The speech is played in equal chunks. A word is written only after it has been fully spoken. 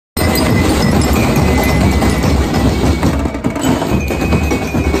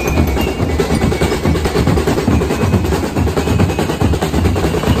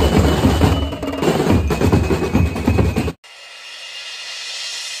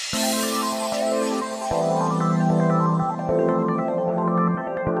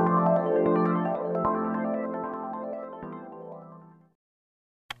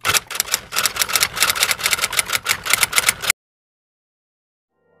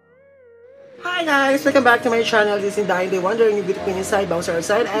Hi guys! Welcome back to my channel. This is INday Wander, yung beautiful inside, bouncer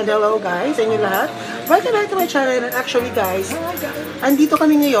outside. And hello guys, sa inyo lahat. Welcome back to my channel. And actually guys, andito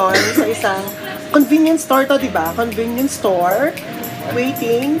kami ngayon sa isang convenience store to, diba? Convenience store.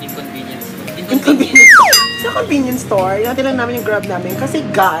 Waiting. Inconvenience store. Sa convenience store, natin lang namin yung grab namin. Kasi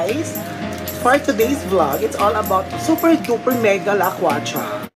guys, for today's vlog, it's all about super duper mega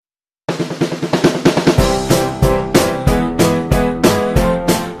Lakwatsa.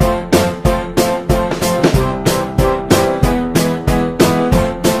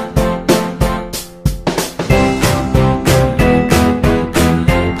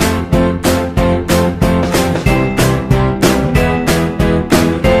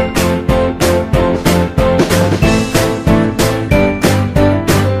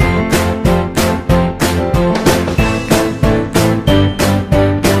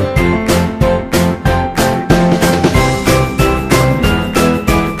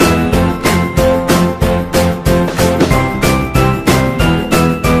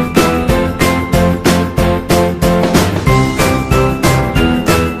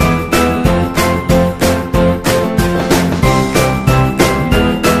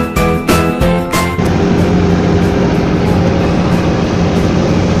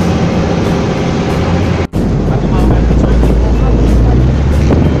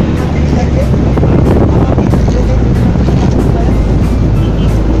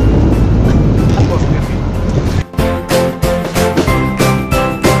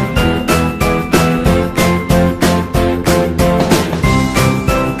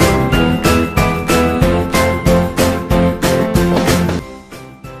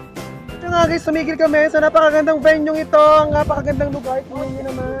 Guys, sumigil kami sa napakagandang venue ito, ang napakagandang lugar, tingnan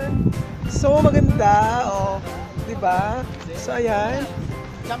niyo naman. So maganda, oh, 'di ba? So ayan.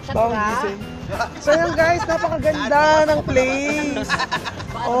 So ayan guys, napakaganda ng place.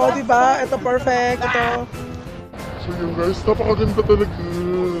 Oh, 'di ba? Ito perfect ito. So ayan guys, napakaganda talaga.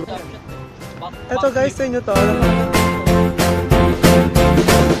 Ito guys, sa inyo to.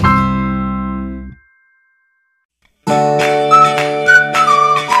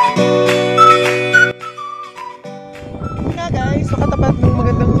 So katapat ng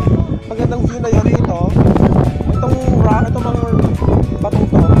magandang view na yan ito. Itong mga batong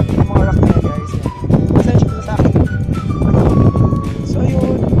to, itong mga rock na yan guys. Pasensya ko na sa akin. So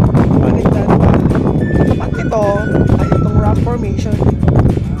yun, maganda diba? Katapat ito ay itong rock formation.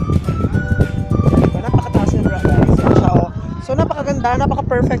 Diba? Napakataas yung rock guys. Yan siya, oh. So napakaganda,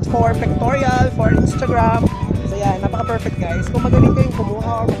 napaka-perfect for pictorial, for Instagram. So yan, napaka-perfect guys. Kung magaling kayong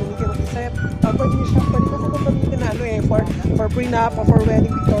kumuha or magaling kayong mag-isip, pwede nyo siya, pwede kasi kung gamitin na ano eh, for prenup o for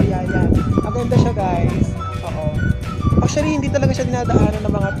wedding pictorial yan. Maganda siya guys. Oo. Actually, hindi talaga siya dinadaanan ng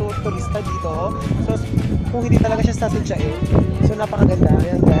mga turista dito. So, kung hindi talaga siya sasadyain. So, napakaganda.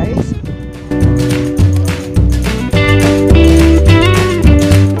 Yan guys.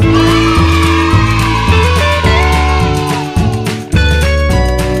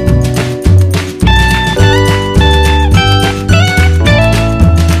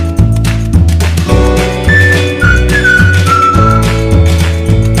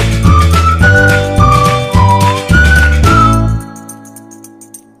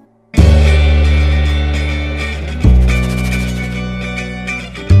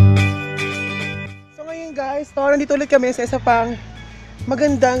 So, nandito ulit kami sa isa pang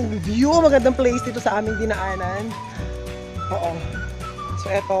magandang view, magandang place dito sa aming dinaanan. Oo. So,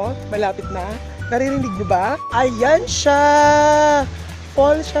 eto, malapit na. Naririnig nyo ba? Ayan siya!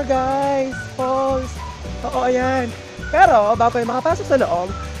 Falls siya, guys. Falls. Oo, ayan. Pero, bago kayo makapasok sa loob,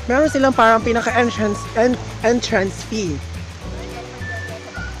 meron silang parang pinaka-entrance fee.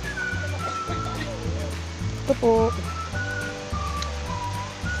 Ito po.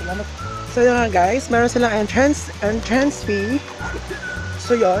 Salamat. So yun nga guys, meron silang entrance fee.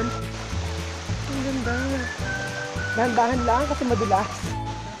 So yun. Ang ganda. Dahan-dahan lang kasi madulas.